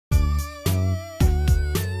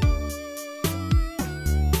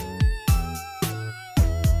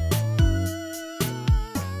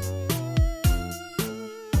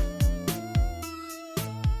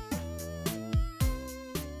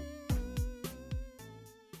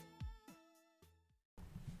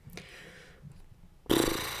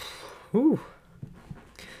Whew.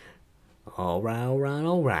 All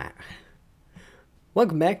right.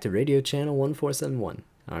 Welcome back to Radio Channel 1471.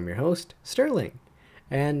 I'm your host, Sterling.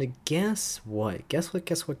 And guess what? Guess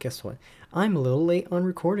what? I'm a little late on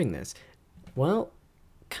recording this. Well,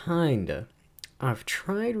 kinda. I've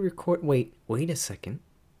tried record. Wait a second.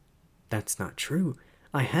 That's not true.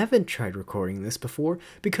 I haven't tried recording this before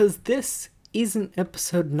because this isn't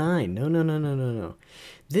episode 9. No.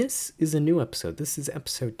 This is a new episode. This is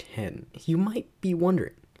episode 10. You might be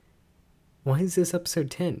wondering, why is this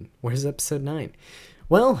episode 10? Where's episode 9?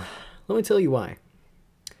 Well, let me tell you why.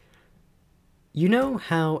 You know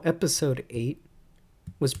how episode 8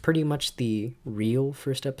 was pretty much the real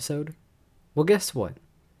first episode? Well, guess what?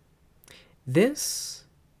 This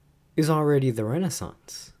is already the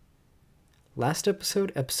Renaissance. Last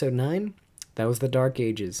episode, episode 9, that was the Dark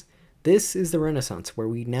Ages. This is the Renaissance, where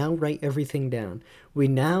we now write everything down. We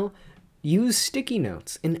now use sticky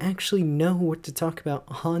notes and actually know what to talk about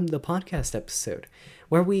on the podcast episode,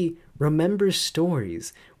 where we remember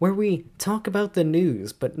stories, where we talk about the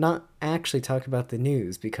news, but not actually talk about the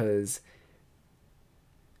news because,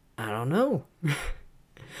 I don't know.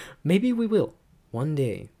 Maybe we will. One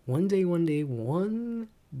day. Maybe we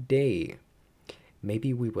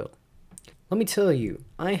will. Let me tell you,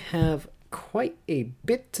 I have quite a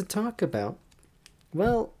bit to talk about.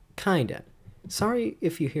 Well, kinda. Sorry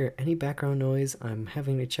if you hear any background noise. I'm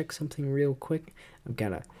having to check something real quick. I've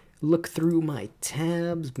gotta look through my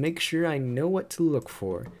tabs, make sure I know what to look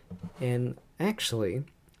for. And actually,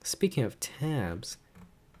 speaking of tabs,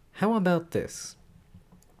 how about this?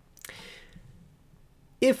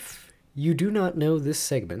 If you do not know this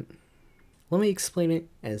segment, let me explain it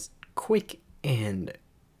as quick and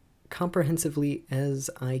comprehensively as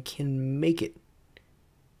I can make it.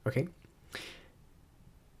 Okay?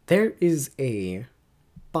 There is a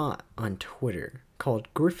bot on Twitter called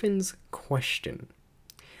Griffin's Question.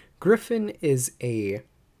 Griffin is a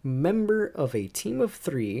member of a team of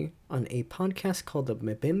 3 on a podcast called the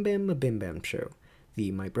Mabim Show,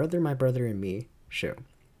 the My Brother and Me show.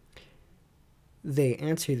 They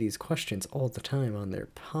answer these questions all the time on their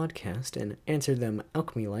podcast and answer them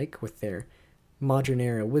alchemy-like with their modern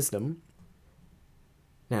era wisdom.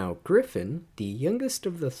 Now, Griffin, the youngest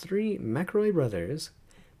of the 3 McElroy brothers,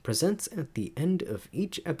 presents at the end of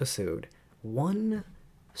each episode one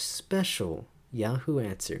special Yahoo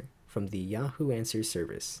answer from the Yahoo Answer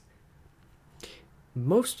service.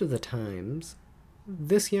 Most of the times,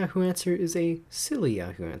 this Yahoo answer is a silly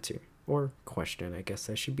Yahoo answer, or question, I guess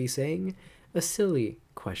I should be saying. A silly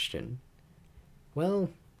question. Well,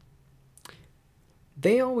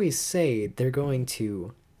 they always say they're going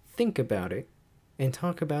to think about it and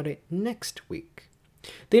talk about it next week.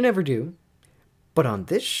 They never do. But on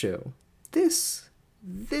this show, this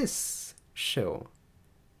show,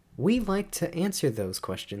 we like to answer those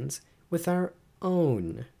questions with our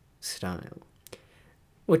own style.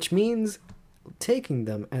 Which means taking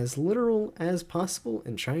them as literal as possible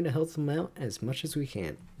and trying to help them out as much as we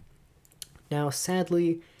can. Now,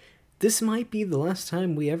 sadly, this might be the last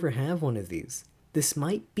time we ever have one of these. This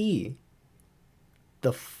might be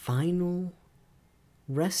the final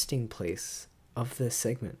resting place of this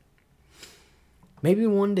segment. Maybe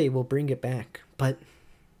one day we'll bring it back, but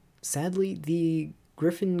sadly, the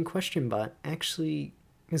Griffin question bot actually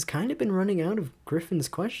has kind of been running out of Griffin's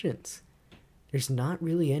questions. There's not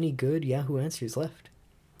really any good Yahoo answers left.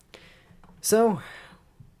 So,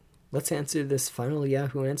 let's answer this final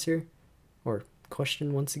Yahoo answer, or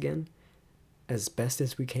question once again, as best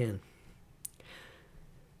as we can.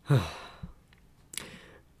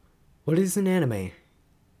 What is an anime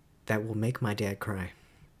that will make my dad cry?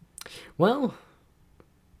 Well,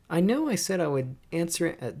 I know I said I would answer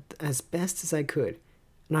it as best as I could,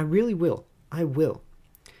 and I really will. I will.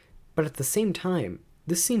 But at the same time,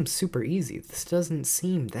 this seems super easy. This doesn't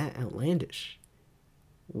seem that outlandish.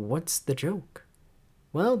 What's the joke?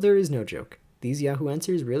 Well, there is no joke. These Yahoo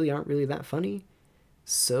answers really aren't really that funny.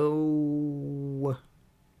 So,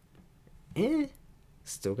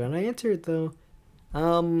 still gotta answer it though.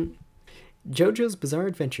 JoJo's Bizarre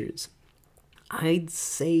Adventures. I'd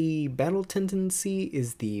say Battle Tendency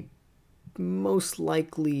is the most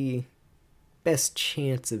likely best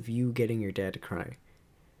chance of you getting your dad to cry.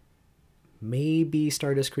 Maybe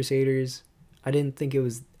Stardust Crusaders. I didn't think it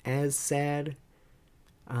was as sad.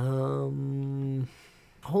 All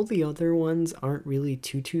the other ones aren't really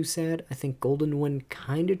too sad. I think Golden One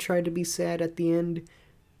kind of tried to be sad at the end,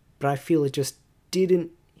 but I feel it just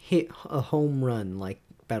didn't hit a home run like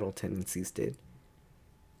Battle Tendencies did.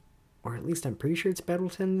 Or at least I'm pretty sure it's Battle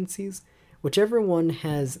Tendencies. Whichever one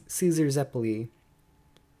has Caesar Zeppeli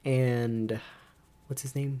and what's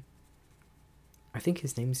his name? I think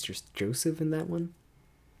his name's just Joseph in that one.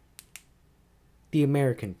 The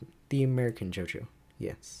American JoJo.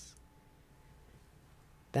 Yes.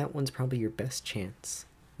 That one's probably your best chance.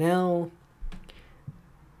 Now,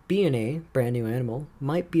 BNA, Brand New Animal,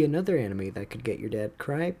 might be another anime that could get your dad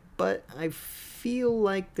cry, but I feel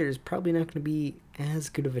like there's probably not going to be as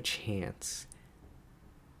good of a chance.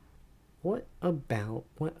 What about?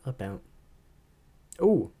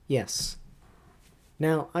 Oh, yes.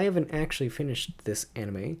 Now, I haven't actually finished this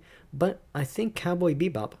anime, but I think Cowboy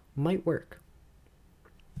Bebop might work.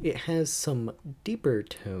 It has some deeper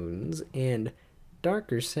tones and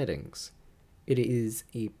darker settings. It is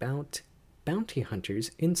about bounty hunters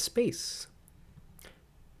in space.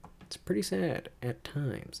 It's pretty sad at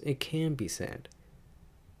times. It can be sad.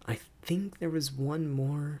 I think there was one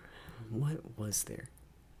more. What was there?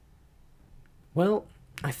 Well,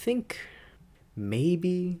 I think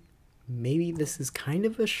maybe this is kind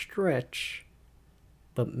of a stretch,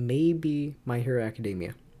 but maybe My Hero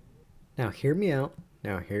Academia. Now hear me out.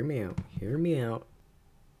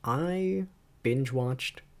 I binge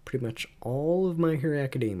watched pretty much all of My Hero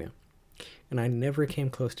Academia, and I never came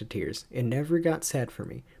close to tears. It never got sad for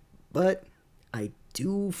me. But I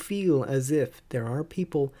do feel as if there are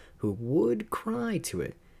people who would cry to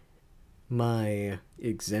it. My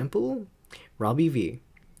example, Robbie V.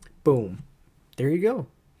 Boom. There you go.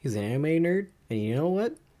 He's an anime nerd, and you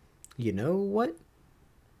know what?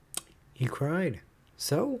 He cried.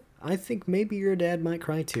 So, I think maybe your dad might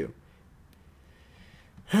cry too.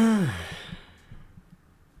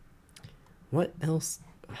 What else?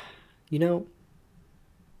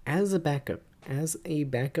 As a backup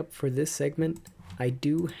for this segment, I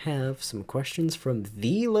do have some questions from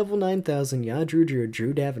the level 9000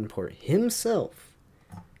 Drew Davenport himself.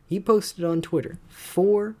 He posted on Twitter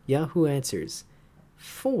 4 Yahoo Answers.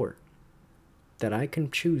 4 that I can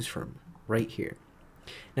choose from right here.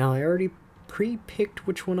 Now, I already pre-picked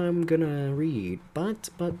which one I'm gonna read, but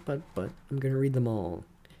I'm gonna read them all.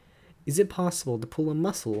 Is it possible to pull a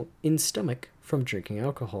muscle in stomach from drinking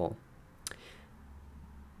alcohol?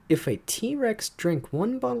 If a T-Rex drank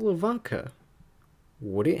 1 bottle of vodka,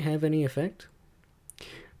 would it have any effect?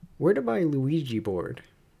 Where to buy a Luigi board?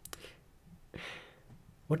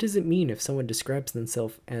 What does it mean if someone describes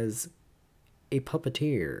themselves as a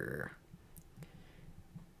puppeteer?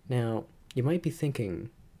 Now, you might be thinking,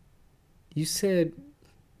 you said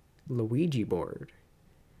Luigi board.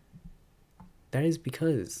 That is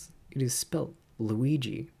because it is spelled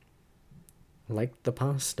Luigi, like the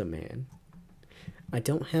pasta man. I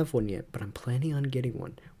don't have one yet, but I'm planning on getting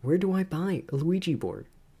one. Where do I buy a Luigi board?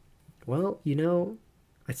 Well,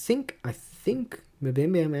 I think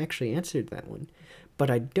Mabim actually answered that one, but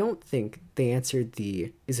I don't think they answered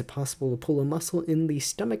the is it possible to pull a muscle in the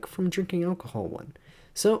stomach from drinking alcohol one.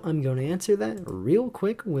 So I'm going to answer that real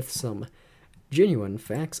quick with some genuine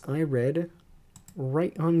facts I read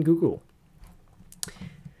right on Google.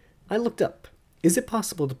 I looked up, is it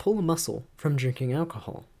possible to pull a muscle from drinking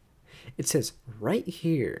alcohol? It says right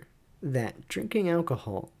here that drinking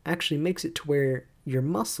alcohol actually makes it to where your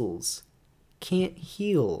muscles can't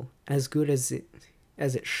heal as good as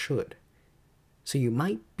it should. So you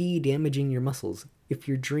might be damaging your muscles if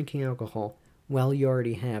you're drinking alcohol while you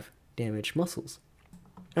already have damaged muscles.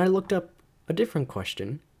 And I looked up a different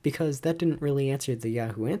question because that didn't really answer the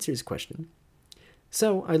Yahoo Answers question.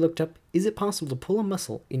 So I looked up, is it possible to pull a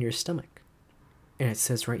muscle in your stomach? And it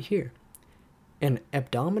says right here, an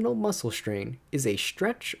abdominal muscle strain is a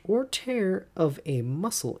stretch or tear of a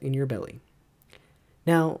muscle in your belly.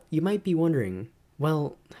 Now, you might be wondering,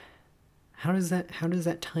 well, how does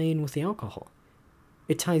that tie in with the alcohol?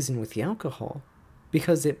 It ties in with the alcohol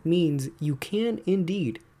because it means you can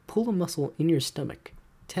indeed pull a muscle in your stomach,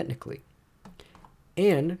 technically.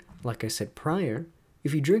 And, like I said prior,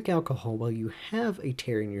 if you drink alcohol while you have a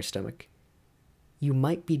tear in your stomach, you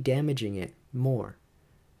might be damaging it more.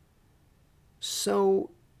 So,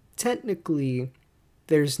 technically,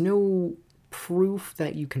 there's no proof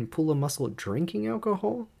that you can pull a muscle drinking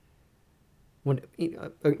alcohol. When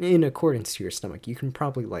in accordance to your stomach, you can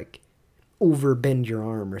probably, overbend your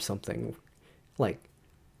arm or something.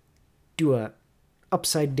 Do a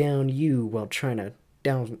upside down U while trying to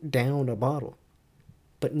down a bottle.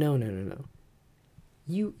 But no.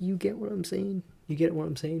 You get what I'm saying?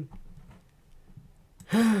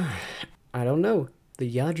 I don't know. The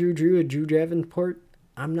Drew Davenport,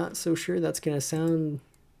 I'm not so sure that's not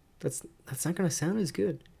gonna sound as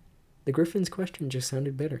good. The Griffin's question just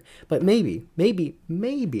sounded better. But maybe,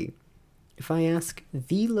 if I ask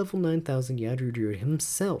the level 9000 Drew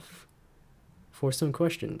himself, for some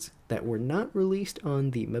questions that were not released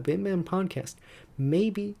on the Mabim Man podcast.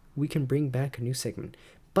 Maybe we can bring back a new segment.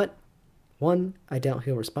 But, one, I doubt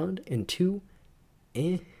he'll respond, and two,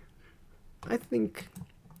 I think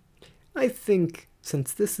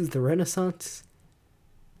since this is the Renaissance,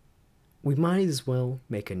 we might as well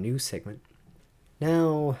make a new segment.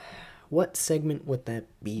 Now, what segment would that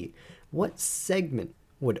be? What segment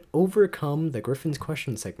would overcome the Griffin's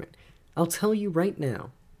Question segment? I'll tell you right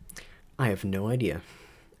now, I have no idea.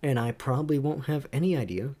 And I probably won't have any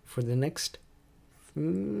idea for the next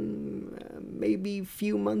maybe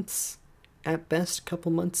few months. At best,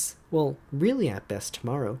 couple months. Well, really at best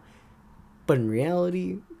tomorrow. But in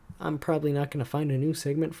reality, I'm probably not going to find a new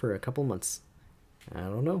segment for a couple months. I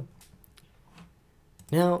don't know.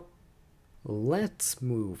 Now, let's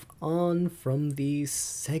move on from the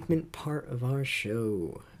segment part of our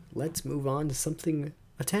show. Let's move on to something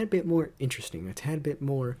a tad bit more interesting, a tad bit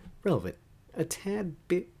more relevant, a tad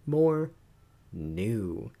bit more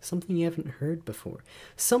new. Something you haven't heard before.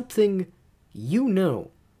 Something you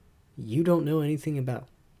don't know anything about.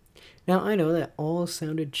 Now, I know that all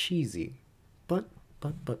sounded cheesy, but,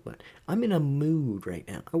 I'm in a mood right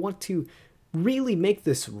now. I want to really make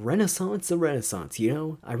this Renaissance a Renaissance, you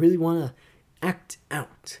know? I really want to act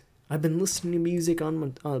out. I've been listening to music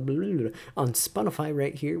on Spotify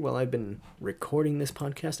right here while I've been recording this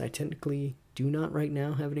podcast. I technically do not right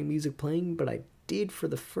now have any music playing, but I did for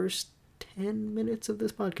the first 10 minutes of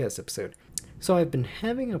this podcast episode. So I've been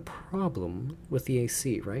having a problem with the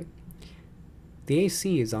AC, right? The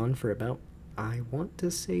AC is on for about, I want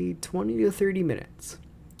to say, 20 to 30 minutes.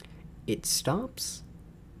 It stops,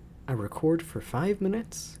 I record for 5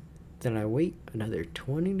 minutes, then I wait another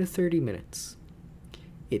 20 to 30 minutes.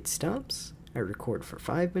 It stops, I record for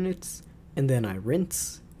 5 minutes, and then I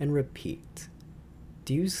rinse and repeat.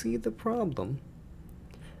 Do you see the problem?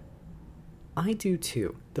 I do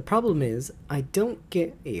too. The problem is, I don't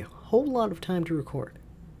get a whole lot of time to record.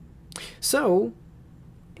 So,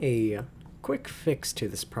 a quick fix to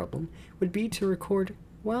this problem would be to record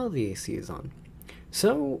while the AC is on.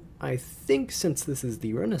 So, I think since this is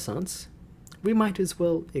the Renaissance, we might as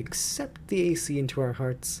well accept the AC into our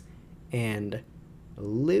hearts and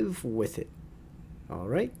live with it.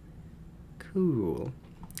 Alright? Cool.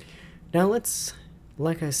 Now let's,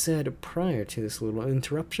 like I said prior to this little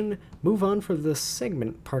interruption, move on for the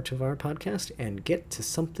segment part of our podcast and get to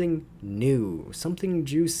something new, something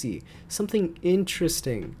juicy, something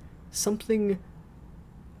interesting, something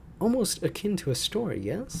almost akin to a story,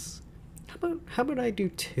 yes? How about I do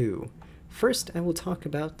two? First, I will talk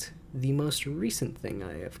about the most recent thing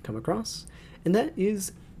I have come across, and that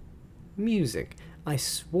is music. I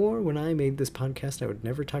swore when I made this podcast I would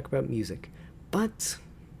never talk about music, but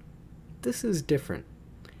this is different.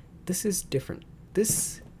 This is different.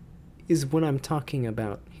 This is what I'm talking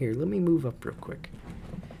about. Here, let me move up real quick.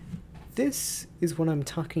 This is what I'm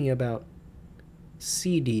talking about.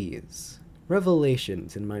 CDs.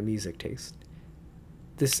 Revelations in my music taste.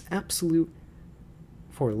 This absolute,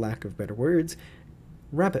 for lack of better words,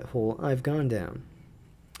 rabbit hole I've gone down.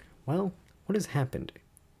 Well, what has happened?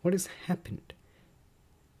 What has happened?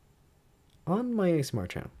 On my ASMR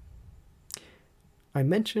channel, I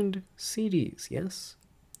mentioned CDs, yes?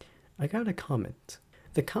 I got a comment.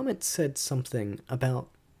 The comment said something about,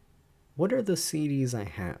 what are the CDs I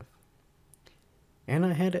have? And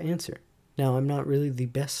I had to answer. Now, I'm not really the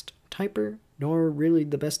best typer, nor really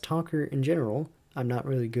the best talker in general. I'm not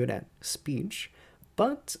really good at speech,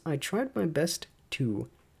 but I tried my best to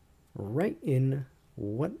write in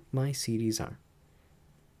what my CDs are.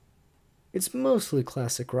 It's mostly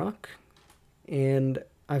classic rock, and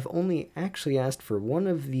I've only actually asked for one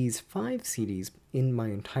of these 5 CDs in my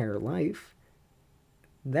entire life.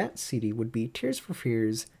 That CD would be Tears for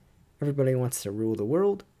Fears, Everybody Wants to Rule the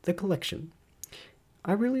World, The Collection.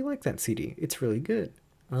 I really like that CD. It's really good.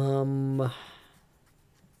 But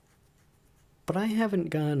I haven't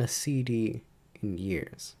gotten a CD in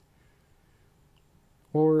years.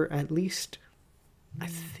 Or at least, I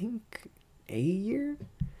think, a year?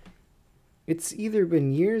 It's either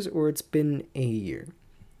been years or it's been a year.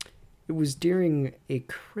 It was during a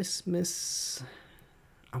Christmas,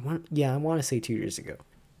 I want to say 2 years ago.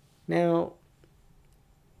 Now,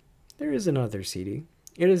 there is another CD.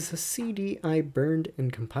 It is a CD I burned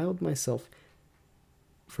and compiled myself.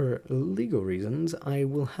 For legal reasons, I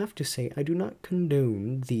will have to say I do not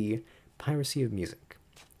condone the piracy of music.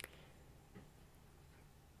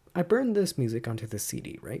 I burned this music onto the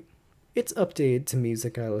CD, right? It's updated to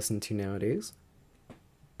music I listen to nowadays.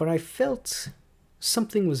 But I felt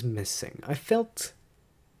something was missing. I felt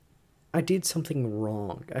I did something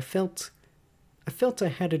wrong. I felt I felt I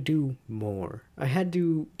had to do more. I had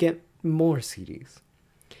to get more CDs.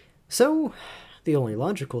 So, the only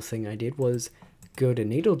logical thing I did was go to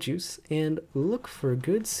Needle Juice and look for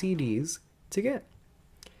good CDs to get.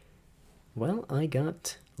 Well, I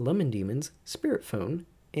got Lemon Demon's Spirit Phone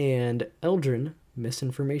and Eldrin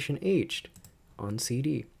Misinformation Aged on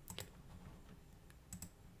CD.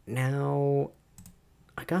 Now,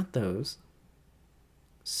 I got those.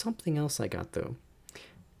 Something else I got, though,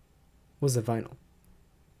 was a vinyl.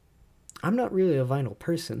 I'm not really a vinyl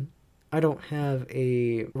person. I don't have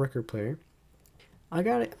a record player. I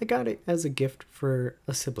got it as a gift for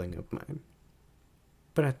a sibling of mine.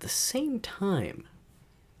 But at the same time,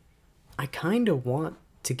 I kind of want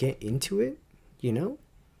to get into it, you know?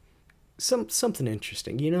 Something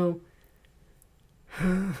interesting, you know?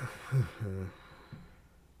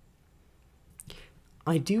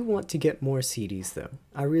 I do want to get more CDs though.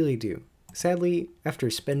 I really do. Sadly, after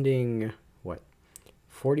spending what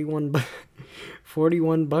 41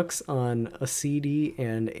 bucks on a CD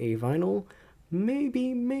and a vinyl,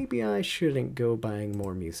 maybe I shouldn't go buying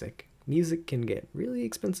more music. Music can get really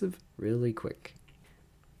expensive really quick.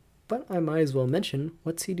 But I might as well mention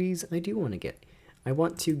what CDs I do want to get. I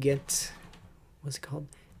want to get, what's it called?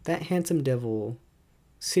 That Handsome Devil,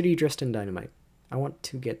 City Dressed in Dynamite. I want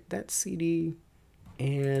to get that CD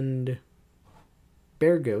and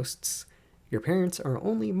Bear Ghosts. Your parents are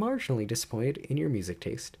only marginally disappointed in your music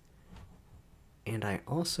taste. And I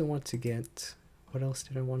also want to get, what else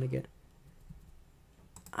did I want to get?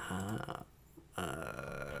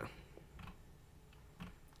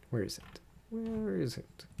 Where is it? Where is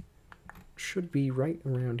it? Should be right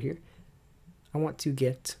around here. I want to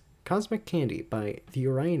get Cosmic Candy by the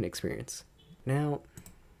Orion Experience. Now,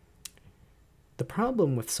 the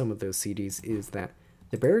problem with some of those CDs is that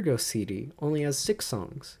the Bear Ghost CD only has 6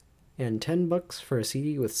 songs, and $10 for a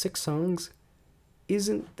CD with 6 songs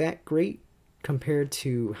isn't that great compared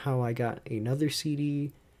to how I got another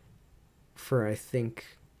CD for, I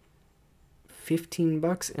think,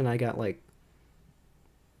 $15, and I got like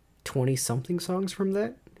 20-something songs from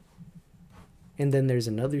that. And then there's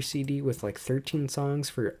another CD with like 13 songs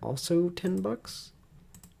for also $10.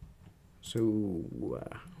 So,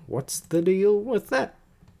 what's the deal with that?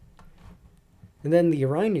 And then the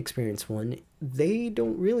Orion Experience one, they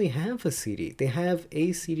don't really have a CD. They have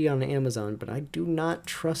a CD on Amazon, but I do not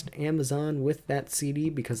trust Amazon with that CD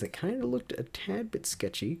because it kind of looked a tad bit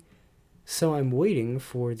sketchy. So I'm waiting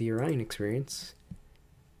for the Orion Experience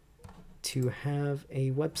to have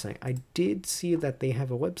a website. I did see that they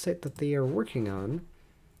have a website that they are working on,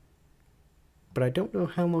 but I don't know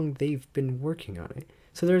how long they've been working on it.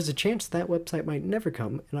 So there's a chance that website might never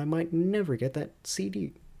come, and I might never get that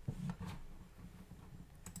CD.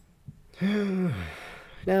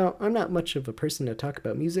 Now, I'm not much of a person to talk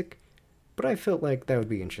about music, but I felt like that would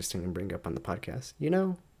be interesting to bring up on the podcast, you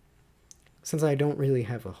know? Since I don't really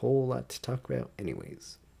have a whole lot to talk about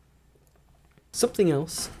anyways. Something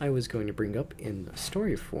else I was going to bring up in the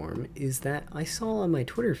story form is that I saw on my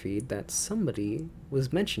Twitter feed that somebody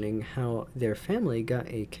was mentioning how their family got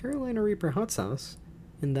a Carolina Reaper hot sauce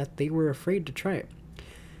and that they were afraid to try it.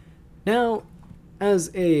 Now,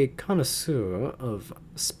 as a connoisseur of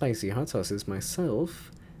spicy hot sauces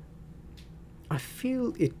myself, I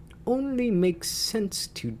feel it only makes sense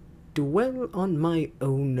to dwell on my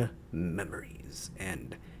own memories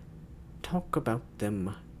and talk about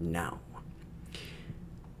them now.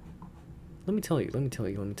 Let me tell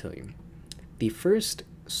you. The first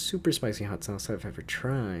super spicy hot sauce I've ever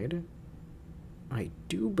tried, I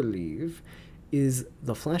do believe, is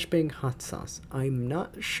the Flashbang hot sauce. I'm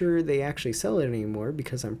not sure they actually sell it anymore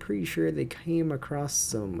because I'm pretty sure they came across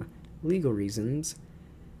some legal reasons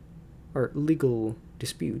or legal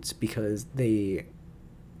disputes because they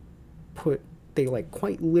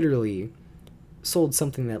quite literally sold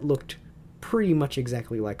something that looked pretty much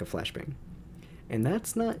exactly like a Flashbang. And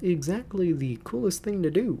that's not exactly the coolest thing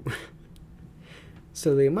to do.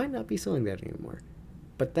 So they might not be selling that anymore.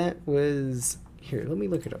 But that was... Here, let me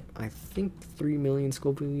look it up. I think 3 million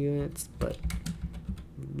Scoville units, but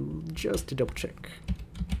just to double check.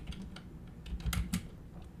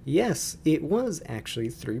 Yes, it was actually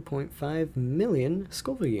 3.5 million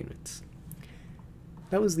Scoville units.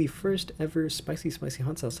 That was the first ever spicy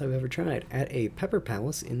hot sauce I've ever tried at a Pepper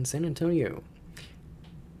Palace in San Antonio.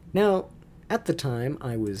 Now, at the time,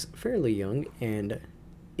 I was fairly young and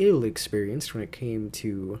ill-experienced when it came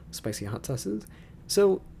to spicy hot sauces,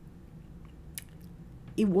 so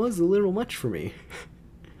it was a little much for me.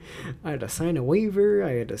 I had to sign a waiver,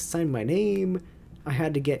 I had to sign my name, I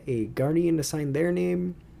had to get a guardian to sign their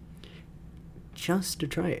name, just to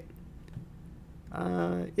try it.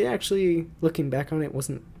 It actually, looking back on it,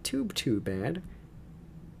 wasn't too bad.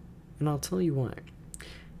 And I'll tell you why.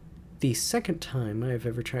 The second time I've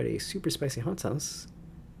ever tried a super spicy hot sauce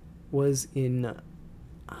was in,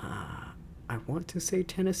 I want to say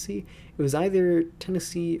Tennessee. It was either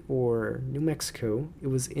Tennessee or New Mexico. It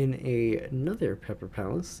was in another Pepper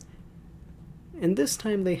Palace. And this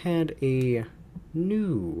time they had a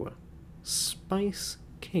new Spice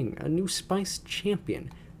King, a new Spice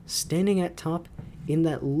Champion, standing at top in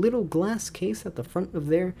that little glass case at the front of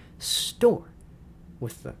their store,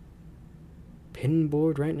 with the pin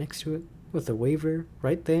board right next to it, with the waiver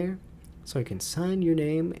right there, so I can sign your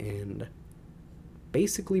name and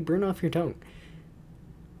basically burn off your tongue.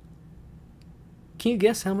 Can you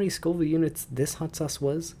guess how many Scoville units this hot sauce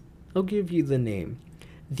was? I'll give you the name.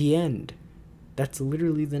 The End. That's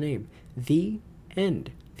literally the name. The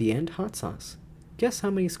End. The End hot sauce. Guess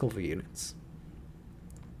how many Scoville units?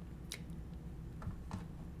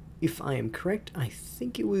 If I am correct, I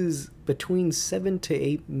think it was between 7 to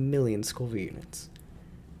 8 million Scoville units.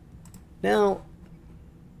 Now,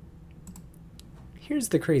 here's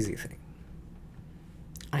the crazy thing.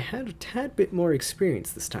 I had a tad bit more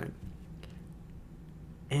experience this time.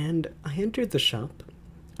 And I entered the shop,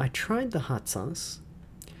 I tried the hot sauce,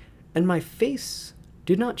 and my face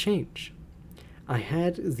did not change. I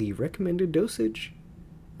had the recommended dosage,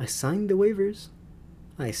 I signed the waivers,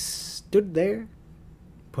 I stood there,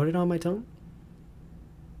 put it on my tongue.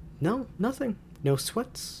 No, nothing. No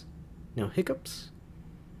sweats, no hiccups,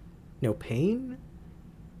 no pain,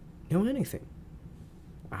 no anything.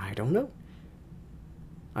 I don't know.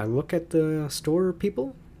 I look at the store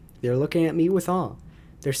people, they're looking at me with awe.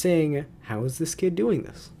 They're saying, how is this kid doing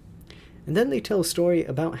this? And then they tell a story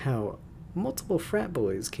about how multiple frat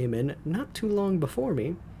boys came in not too long before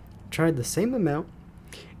me, tried the same amount,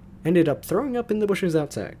 ended up throwing up in the bushes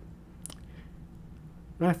outside.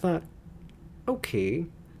 And I thought, okay,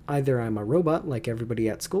 either I'm a robot like everybody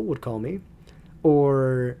at school would call me,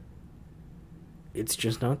 or it's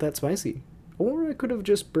just not that spicy. Or I could have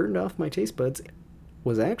just burned off my taste buds,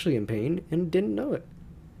 was actually in pain, and didn't know it.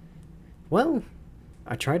 Well,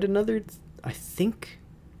 I tried another, I think,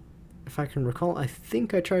 if I can recall, I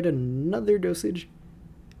think I tried another dosage,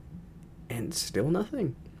 and still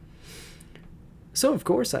nothing. So, of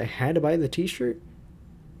course, I had to buy the t-shirt,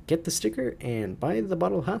 get the sticker, and buy the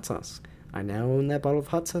bottle of hot sauce. I now own that bottle of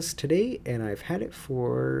hot sauce today, and I've had it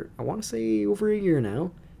for, I want to say, over a year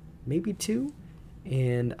now, maybe 2,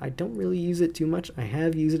 and I don't really use it too much. I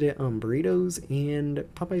have used it on burritos and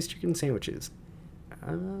Popeye's chicken sandwiches.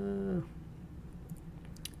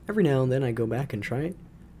 Every now and then I go back and try it.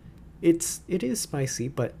 It is spicy,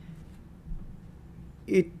 but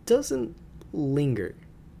it doesn't linger.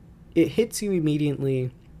 It hits you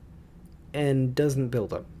immediately and doesn't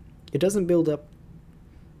build up. It doesn't build up,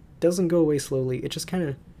 doesn't go away slowly, it just kind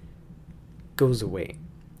of goes away.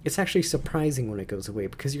 It's actually surprising when it goes away,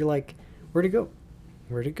 because you're like, where'd it go?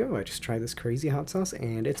 Where'd it go? I just tried this crazy hot sauce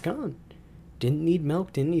and it's gone. Didn't need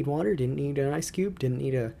milk, didn't need water, didn't need an ice cube, didn't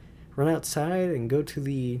need to run outside and go to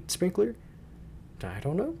the sprinkler. I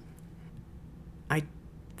don't know. I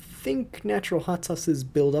think natural hot sauces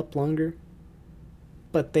build up longer,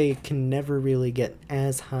 but they can never really get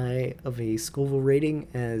as high of a Scoville rating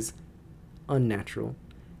as unnatural.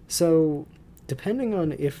 So, depending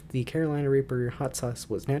on if the Carolina Reaper hot sauce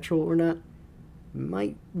was natural or not,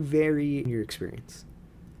 might vary in your experience.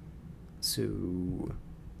 So,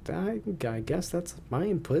 I guess that's my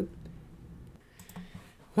input.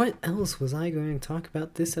 What else was I going to talk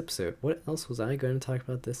about this episode?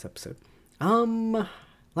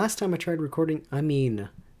 Last time I tried recording, when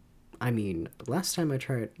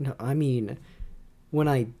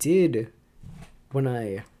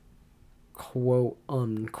I quote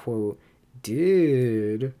unquote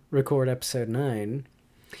did record episode 9,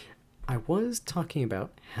 I was talking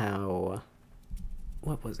about how,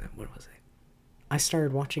 what was it? I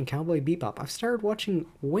started watching Cowboy Bebop. I've started watching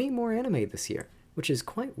way more anime this year, which is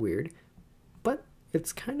quite weird, but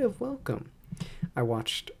it's kind of welcome. I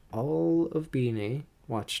watched all of BNA,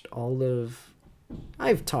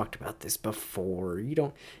 I've talked about this before. You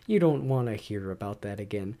don't want to hear about that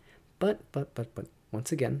again. But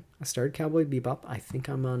once again, I started Cowboy Bebop. I think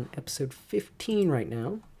I'm on episode 15 right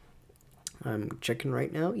now. I'm checking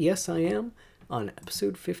right now. Yes, I am on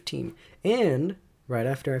episode 15. And right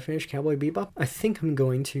after I finish Cowboy Bebop, I think I'm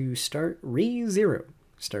going to start Re:Zero,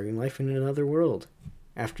 Starting Life in Another World.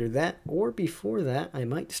 After that, or before that, I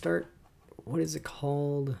might start, what is it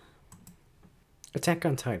called? Attack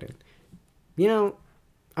on Titan. You know,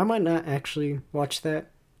 I might not actually watch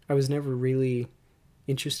that. I was never really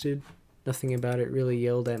interested. Nothing about it really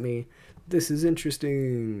yelled at me. this is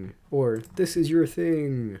interesting, or this is your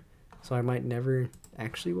thing. So I might never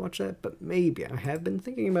actually watch that, but maybe. I have been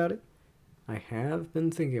thinking about it.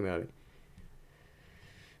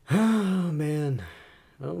 Oh man.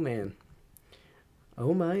 Oh man.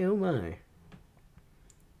 Oh my, oh my.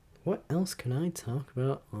 What else can I talk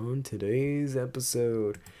about on today's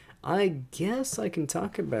episode? I guess I can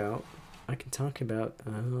talk about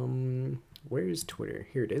where's Twitter?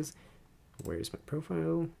 Here it is. Where's my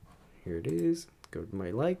profile? Here it is. Go to my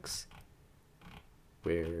likes.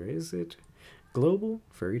 Where is it? Global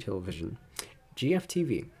Furry Television.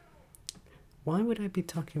 GFTV. Why would I be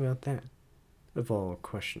talking about that? Of all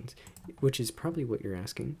questions. Which is probably what you're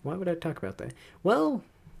asking. Why would I talk about that? Well,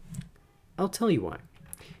 I'll tell you why.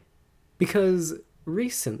 Because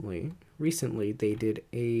recently they did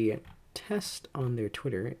a test on their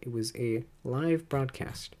Twitter. It was a live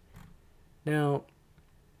broadcast. Now,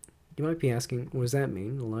 you might be asking, what does that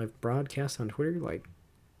mean? A live broadcast on Twitter? Like,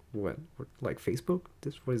 what? Like Facebook?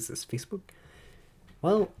 What is this, Facebook?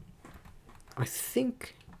 Well, I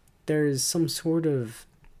think there's some sort of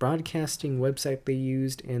broadcasting website they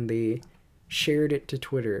used, and they shared it to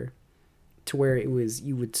Twitter to where it was,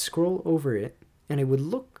 you would scroll over it, and it would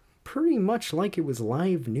look pretty much like it was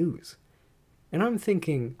live news. And I'm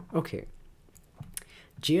thinking, okay,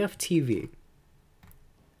 GFTV,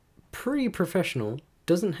 pretty professional,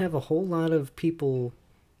 doesn't have a whole lot of people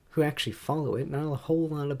who actually follow it, not a whole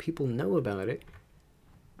lot of people know about it.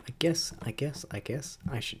 I guess I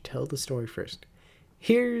should tell the story first.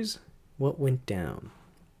 Here's what went down.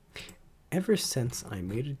 Ever since I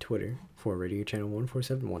made a Twitter for Radio Channel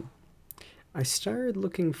 1471, I started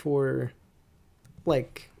looking for,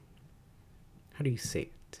 like, how do you say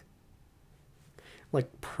it?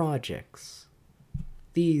 Like projects.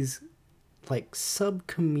 These, like,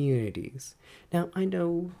 sub-communities. Now, I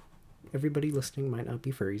know everybody listening might not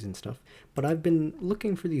be furries and stuff, but I've been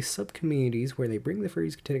looking for these sub-communities where they bring the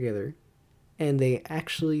furries together and they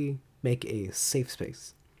actually make a safe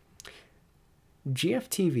space.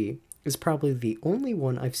 GFTV is probably the only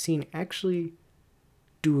one I've seen actually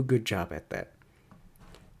do a good job at that.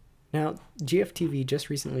 Now, GFTV just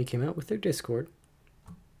recently came out with their Discord,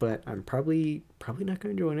 but I'm probably not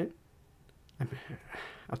going to join it.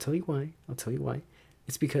 I'll tell you why.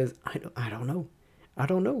 It's because I don't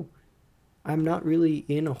know. I'm not really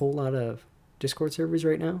in a whole lot of Discord servers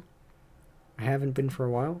right now. I haven't been for a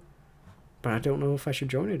while, but I don't know if I should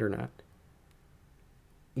join it or not.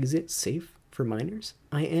 Is it safe for minors?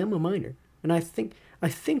 I am a minor, and I think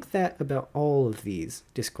that about all of these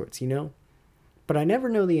Discords, you know? But I never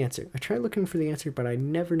know the answer. I try looking for the answer, but I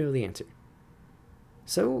never know the answer.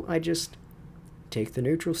 So I just take the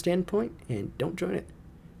neutral standpoint and don't join it.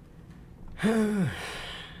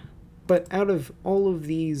 But out of all of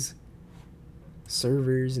these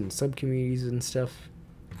servers and subcommunities and stuff,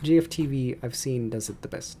 GFTV I've seen does it the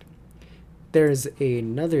best. There's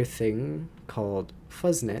another thing called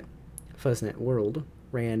Fuzznet World,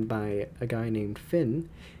 ran by a guy named Finn,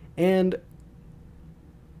 and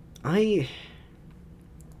I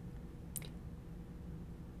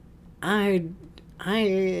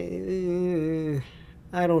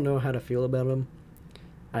don't know how to feel about him.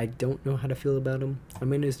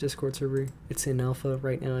 I'm in his Discord server. It's in alpha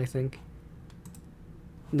right now, I think.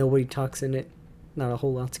 Nobody talks in it. Not a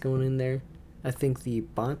whole lot's going in there. I think the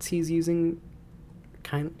bots he's using,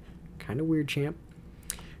 kind of weird, champ.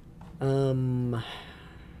 Then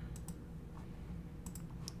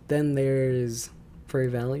there's Furry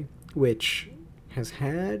Valley, which has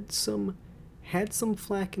had some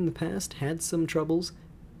flack in the past, had some troubles.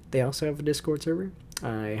 They also have a Discord server.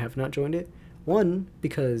 I have not joined it. One,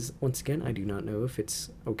 because, once again, I do not know if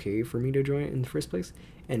it's okay for me to join it in the first place.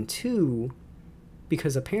 And two,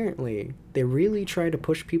 because apparently they really try to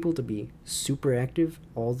push people to be super active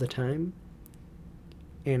all the time.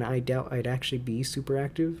 And I doubt I'd actually be super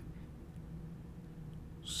active.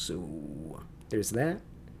 So, there's that.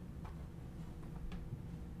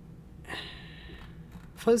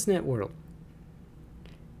 Fuzznet World.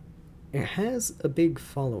 It has a big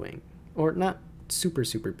following. Or not super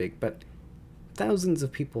big, but thousands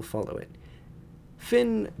of people follow it.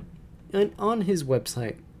 Finn, on his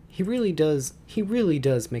website, he really does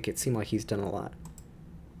make it seem like he's done a lot.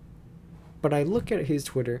 But I look at his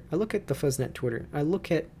Twitter, I look at the Fuzznet Twitter, I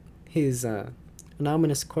look at his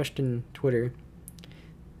anonymous question Twitter.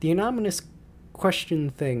 The anonymous question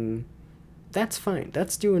thing, that's fine.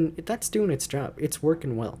 That's doing its job. It's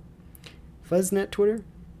working well. Fuzznet Twitter,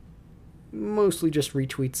 mostly just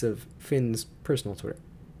retweets of Finn's personal Twitter.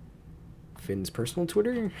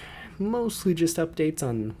 Mostly just updates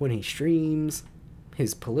on when he streams,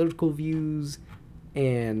 his political views,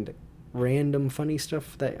 and random funny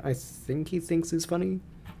stuff that I think he thinks is funny.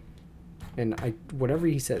 And whatever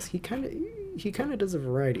he says, he kind of does a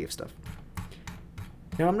variety of stuff.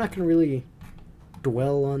 Now, I'm not going to really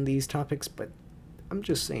dwell on these topics, but I'm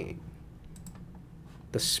just saying,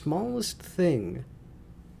 the smallest thing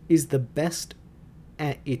is the best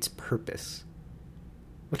at its purpose,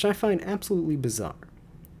 which I find absolutely bizarre.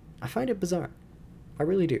 I find it bizarre. I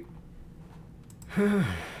really do.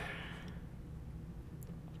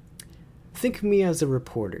 Think of me as a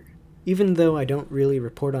reporter. Even though I don't really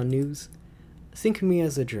report on news, think of me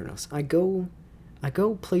as a journalist. I go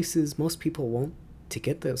places most people won't to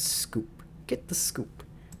get the scoop. Get the scoop.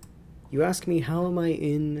 You ask me, how am I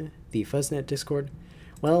in the Fuzznet Discord?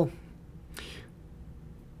 Well,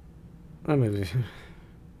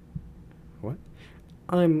 what?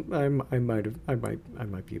 I might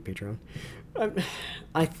be a Patreon.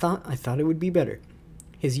 I thought it would be better.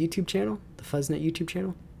 His YouTube channel, the Fuzznet YouTube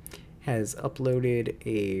channel, has uploaded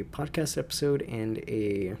a podcast episode and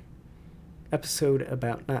a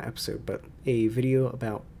video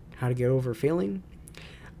about how to get over failing.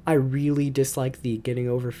 I really dislike the getting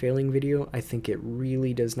over failing video. I think it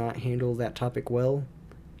really does not handle that topic well.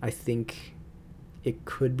 I think it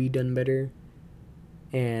could be done better,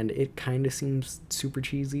 and it kind of seems super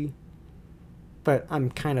cheesy, but I'm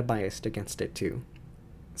kind of biased against it too.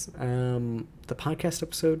 The podcast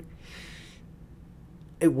episode,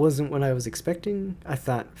 it wasn't what I was expecting. I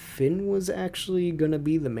thought Finn was actually gonna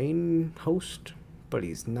be the main host, but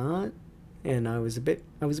he's not, and I was a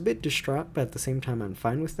bit distraught, but at the same time I'm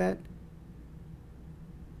fine with that.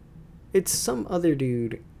 It's some other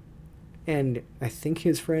dude, and I think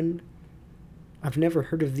his friend. I've never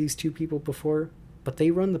heard of these two people before, but they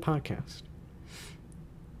run the podcast.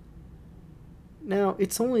 Now,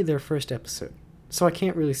 it's only their first episode, so I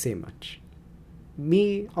can't really say much.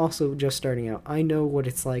 Me, also just starting out, I know what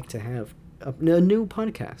it's like to have a new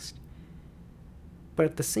podcast. But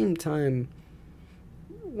at the same time,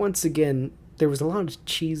 once again, there was a lot of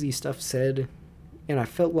cheesy stuff said, and I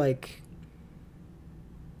felt like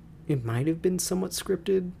it might have been somewhat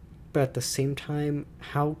scripted, but at the same time,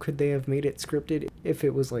 how could they have made it scripted if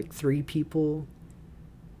it was like 3 people?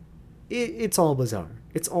 It's all bizarre.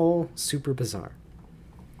 It's all super bizarre.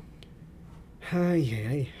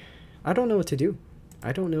 I don't know what to do.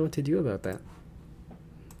 I don't know what to do about that.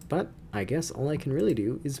 But I guess all I can really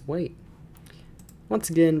do is wait. Once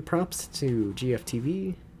again, props to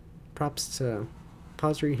GFTV. Props to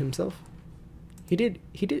Posri himself. He did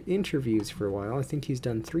interviews for a while. I think he's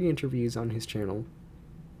done 3 interviews on his channel,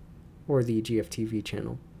 or the GFTV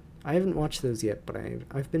channel. I haven't watched those yet, but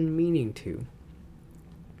I've been meaning to.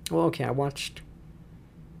 Well, okay, I watched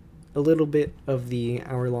a little bit of the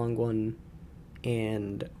hour-long one,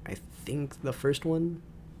 and I think the first one.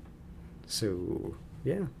 So,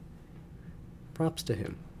 yeah. Props to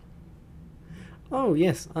him. Oh,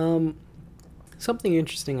 yes, something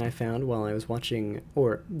interesting I found while I was watching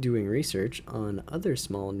or doing research on other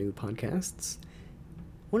small new podcasts.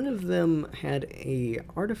 One of them had a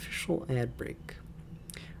artificial ad break.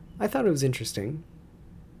 I thought it was interesting,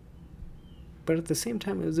 but at the same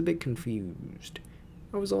time I was a bit confused.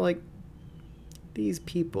 I was all like, these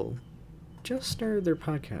people just started their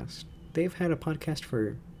podcast. They've had a podcast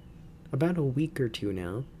for about a week or 2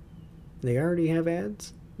 now. They already have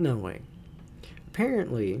ads? No way.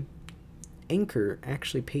 Apparently, Anchor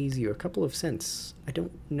actually pays you a couple of cents. I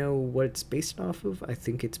don't know what it's based off of. I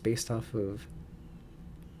think it's based off of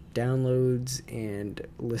downloads and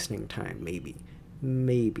listening time, maybe.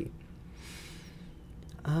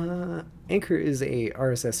 Anchor is a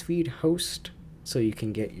RSS feed host, so you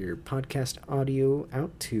can get your podcast audio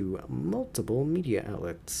out to multiple media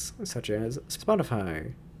outlets, such as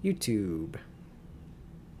Spotify, YouTube,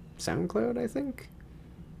 SoundCloud, I think?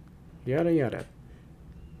 Yada yada.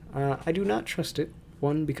 I do not trust it.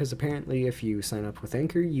 1, because apparently if you sign up with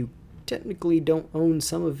Anchor, you technically don't own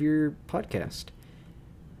some of your podcast.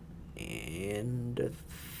 And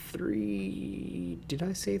 3... Did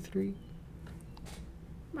I say 3?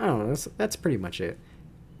 I don't know. That's pretty much it.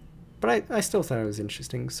 But I still thought it was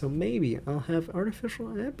interesting, so maybe I'll have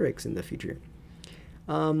artificial ad breaks in the future.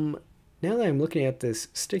 Now that I'm looking at this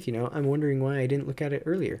sticky note, I'm wondering why I didn't look at it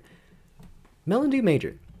earlier. Melody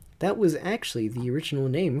Major. That was actually the original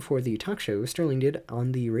name for the talk show Sterling did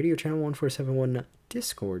on the Radio Channel 1471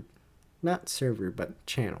 Discord. Not server, but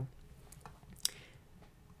channel.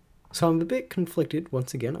 So I'm a bit conflicted.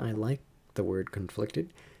 Once again, I like the word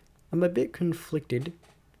conflicted. I'm a bit conflicted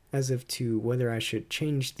as of to whether I should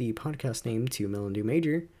change the podcast name to Melody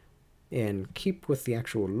Major and keep with the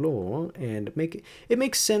actual law and make it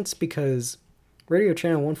makes sense because Radio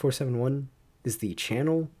Channel 1471 is the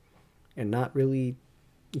channel, and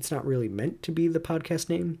it's not really meant to be the podcast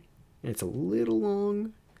name, and it's a little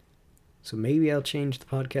long. So maybe I'll change the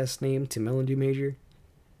podcast name to Melody Major.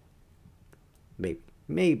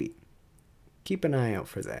 Maybe. Keep an eye out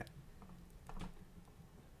for that.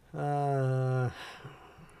 There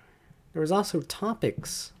was also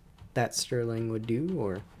topics that Sterling would do,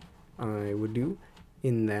 or I would do,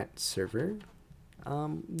 in that server.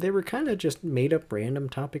 They were kind of just made up random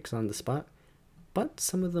topics on the spot, but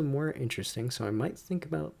some of them were interesting, so I might think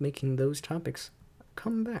about making those topics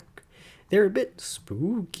come back. They're a bit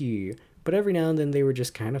spooky, but every now and then they were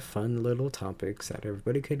just kind of fun little topics that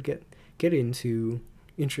everybody could get into,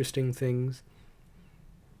 interesting things.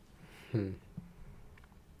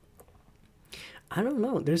 I don't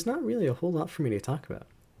know. There's not really a whole lot for me to talk about.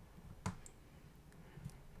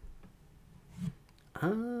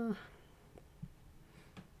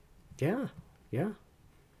 Yeah.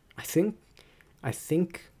 I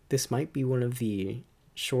think this might be one of the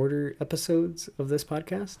shorter episodes of this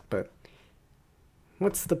podcast, but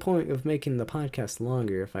what's the point of making the podcast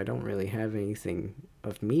longer if I don't really have anything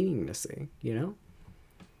of meaning to say, you know?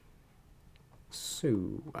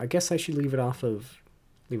 So, I guess I should leave it off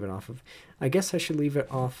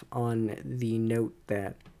on the note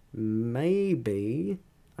that maybe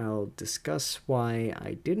I'll discuss why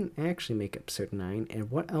I didn't actually make episode 9 and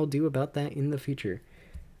what I'll do about that in the future.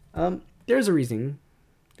 There's a reason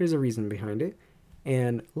behind it.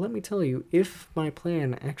 And let me tell you, if my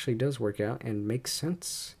plan actually does work out and makes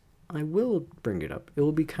sense, I will bring it up. It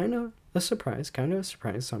will be kind of a surprise, so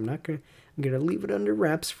I'm gonna leave it under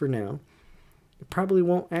wraps for now. It probably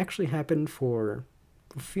won't actually happen for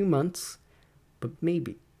a few months, but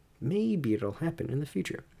maybe it'll happen in the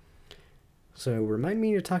future. So remind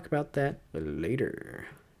me to talk about that later.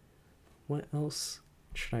 What else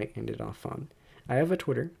should I end it off on? I have a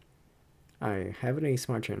Twitter. I have an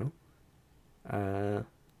ASMR channel.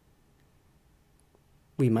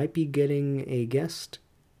 We might be getting a guest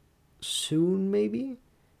soon, maybe.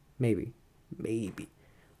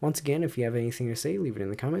 Once again, if you have anything to say, leave it in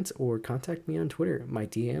the comments or contact me on Twitter. My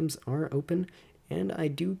DMs are open, and I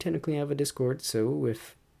do technically have a Discord, so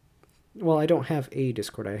I don't have a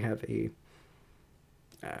Discord, I have a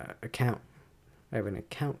account. I have an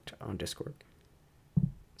account on Discord.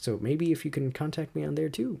 So maybe if you can contact me on there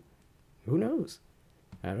too. Who knows?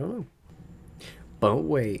 I don't know. But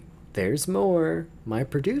wait, there's more. My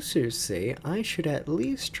producers say I should at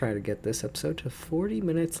least try to get this episode to 40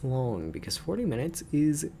 minutes long, because 40 minutes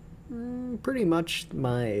is pretty much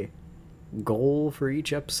my goal for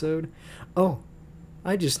each episode. Oh,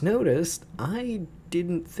 I just noticed I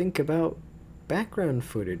didn't think about background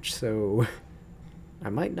footage, so I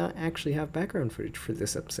might not actually have background footage for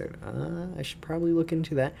this episode. I should probably look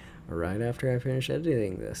into that right after I finish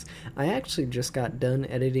editing this. I actually just got done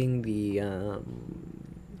editing the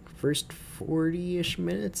first 40-ish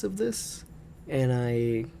minutes of this, and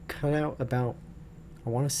I cut out about, I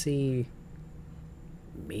want to say,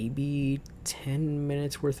 maybe 10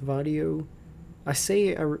 minutes worth of audio. I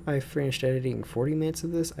say I finished editing 40 minutes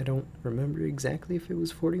of this. I don't remember exactly if it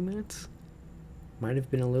was 40 minutes. Might have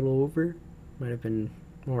been a little over. Might have been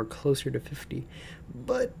more closer to 50.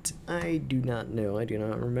 But I do not know. I do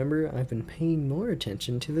not remember. I've been paying more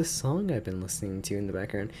attention to this song I've been listening to in the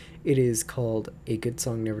background. It is called A Good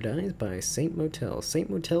Song Never Dies by Saint Motel. Saint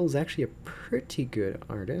Motel is actually a pretty good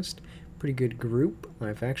artist. Pretty good group.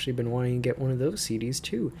 I've actually been wanting to get one of those CDs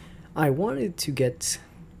too. I wanted to get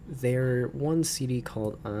their one CD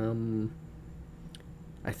called,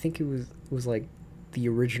 I think it was like the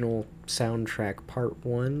original soundtrack part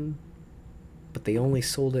 1, but they only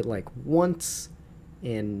sold it like once,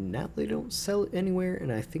 and now they don't sell it anywhere,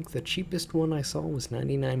 and I think the cheapest one I saw was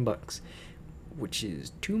 $99, which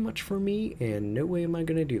is too much for me, and no way am I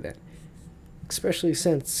gonna do that. Especially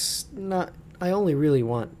since I only really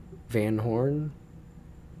want Van Horn,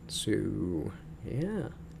 so yeah.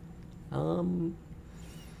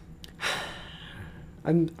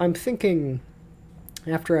 I'm thinking,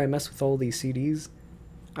 after I mess with all these CDs,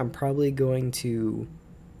 I'm probably going to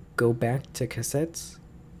go back to cassettes,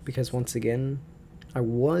 because once again, I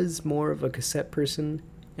was more of a cassette person,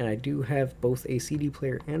 and I do have both a CD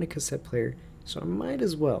player and a cassette player, so I might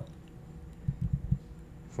as well.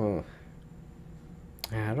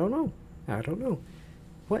 I don't know.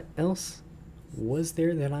 What else was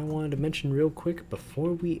there that I wanted to mention real quick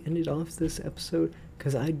before we ended off this episode?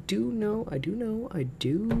 Because I do know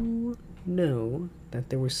that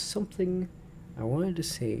there was something I wanted to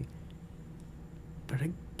say, but I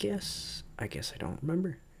guess I don't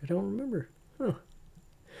remember.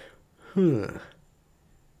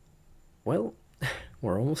 Well,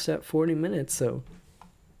 we're almost at 40 minutes, so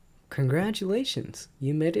Congratulations,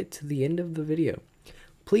 you made it to the end of the video.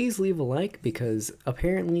 Please leave a like because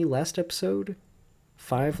apparently last episode,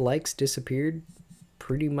 5 likes disappeared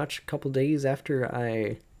pretty much a couple days after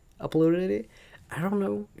I uploaded it. I don't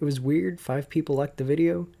know, it was weird. 5 people liked the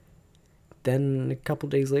video. Then a couple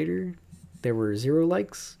days later, there were 0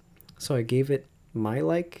 likes. So I gave it my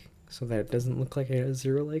like so that it doesn't look like it has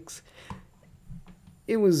 0 likes.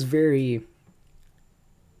 It was very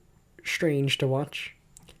strange to watch.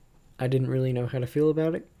 I didn't really know how to feel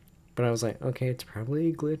about it, but I was like, okay, it's probably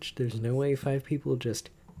a glitch. There's no way 5 people just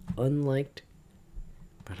unliked.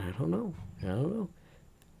 But I don't know.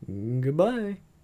 Goodbye.